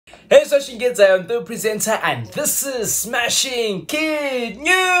Hey, Smashing Kids, I am the presenter, and this is Smashing Kid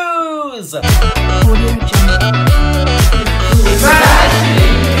News! Smashing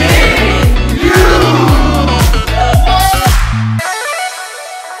Kid News!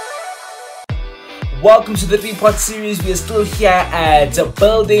 Welcome to the 3-part series. We are still here at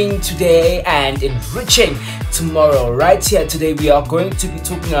Building today and Enriching tomorrow. Right here today, we are going to be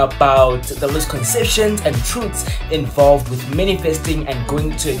talking about the misconceptions and truths involved with manifesting and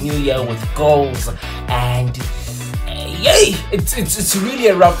going to a new year with goals. And yay! It's really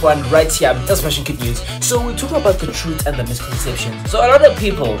a rough one right here. That's Smashing Kid News. So we're talking about the truth and the misconceptions. So a lot of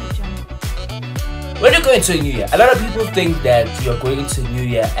people, when you're going to a new year, a lot of people think that you're going into a new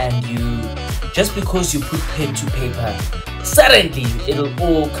year and just because you put pen to paper, suddenly it'll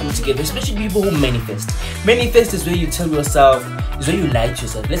all come together. Especially people who manifest. Manifest is where you tell yourself, it's where you lie to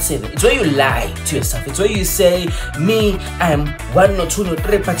yourself. Let's say that. It's where you lie to yourself. It's where you say, me, I'm 1 or 2 or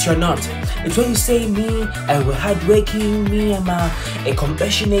 3, but you're not. It's where you say, me, I'm hardworking, me, I'm a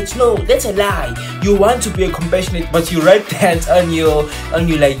compassionate. No, that's a lie. You want to be a compassionate, but you write that on your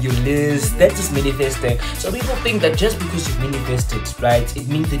list. That is manifesting. So people think that just because you manifested, right, it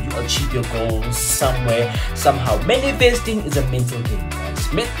means that you achieve your goals somewhere, somehow. Manifesting is a mental game,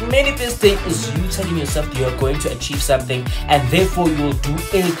 guys. Manifesting is you telling yourself that you're going to achieve something, and therefore you will do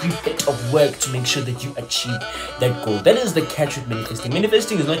every bit of work to make sure that you achieve that goal. That is the catch with manifesting.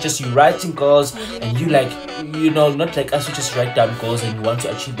 Manifesting is not just you writing goals and you not like us who just write down goals and you want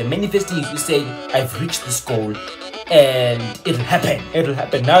to achieve them. Manifesting is you say, I've reached this goal and it'll happen.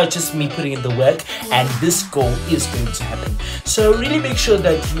 Now it's just me putting in the work and this goal is going to happen. So really make sure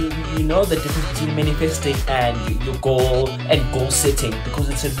that you know the difference between manifesting and your goal and goal setting, because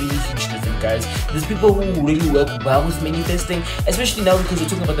it's a really huge difference, guys. There's people who really work well with manifesting, especially now because we're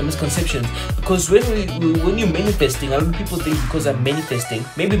talking about the misconceptions. Because when you're manifesting, a lot of people think because I'm manifesting,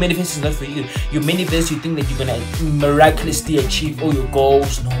 maybe manifesting is not for you. You manifest, you think that you're gonna miraculously achieve all your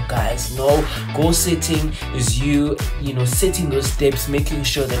goals. No, guys, no. Goal setting is you setting those steps, making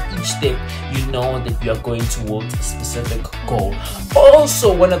sure that each step that you are going towards a specific goal.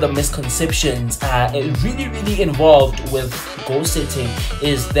 Also, one of the misconceptions really involved with goal setting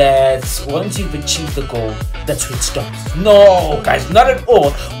is that once you've achieved the goal, that's where it stops. No, guys, not at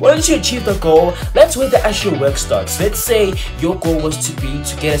all. Once you achieve the goal, that's where the actual work starts. Let's say your goal was to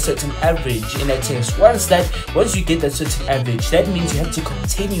get a certain average in a test. Once you get that certain average, that means you have to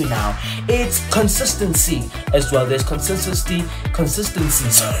continue now. It's consistency as well. There's consistency.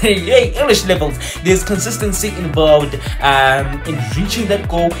 Sorry, English levels. There's consistency involved in reaching that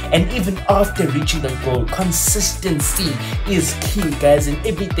goal, and even after reaching that goal, consistency is key, guys. In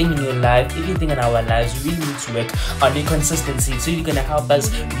everything in your life, everything in our lives, we really need to work on the consistency. So you're gonna help us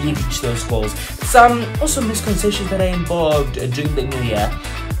really reach those goals. Some also misconceptions that are involved during the new year.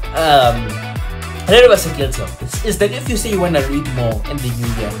 A lot of us are guilty of this. Is that if you say you wanna read more in the new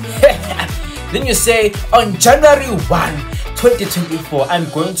year, then you say, on January 1, 2024, I'm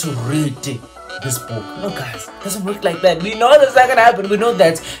going to read this book. No, guys, it doesn't work like that. We know that's not gonna happen. We know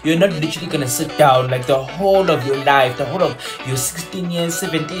that you're not literally gonna sit down like the whole of your life, the whole of your 16 years,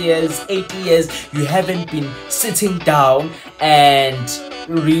 70 years, 80 years. You haven't been sitting down and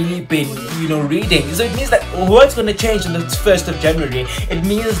really been reading. So it means that what's going to change on the 1st of January? It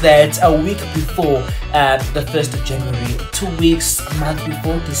means that a week before the 1st of January, 2 weeks, a month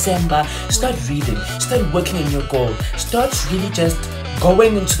before December, start reading, start working on your goal, start really just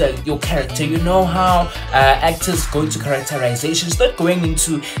going into your character. You know how actors go into characterization. Start going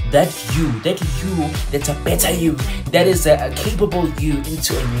into that you that's a better you, that is a capable you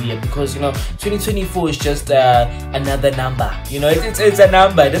into a new year. Because 2024 is just another number. It's a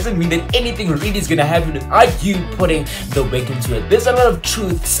number. It doesn't mean that anything really is gonna happen without you putting the work into it. There's a lot of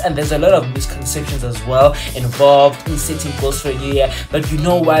truths and there's a lot of misconceptions as well involved in setting goals for a new year. But you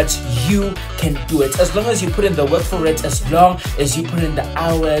know what? You can do it as long as you put in the work for it. As long as you put in the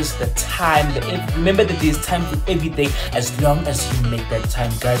hours, the time, remember that there's time for everything as long as you make that time,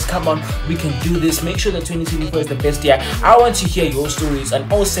 guys. Come on, we can do this. Make sure that 2024 is the best year. I want to hear your stories on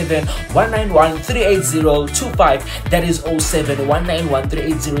 07191380025. That is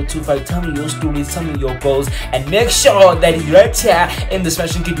 07191380025. Tell me your stories, tell me your goals, and make sure that right here in the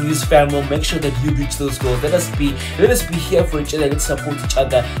Smashing Kid News family, make sure that you reach those goals. Let us be here for each other. Let's support each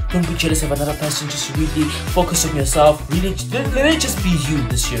other. Don't be jealous of another person. Just really focus on yourself. Really, let it just be you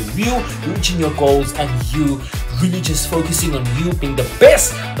this year. You reaching your goals and you really just focusing on you being the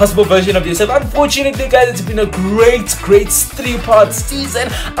best possible version of yourself. Unfortunately, guys, it's been a great 3-part season.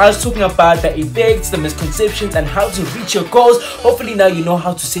 I was talking about the effects, the misconceptions, and how to reach your goals. Hopefully now you know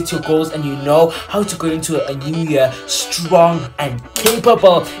how to set your goals and you know how to go into a new year strong and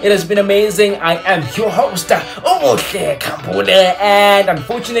capable. It has been amazing. I am your host, Omohle Kambule, and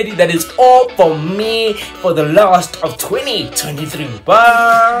unfortunately that is all for me for the last of 2023.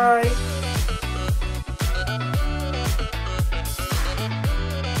 Bye.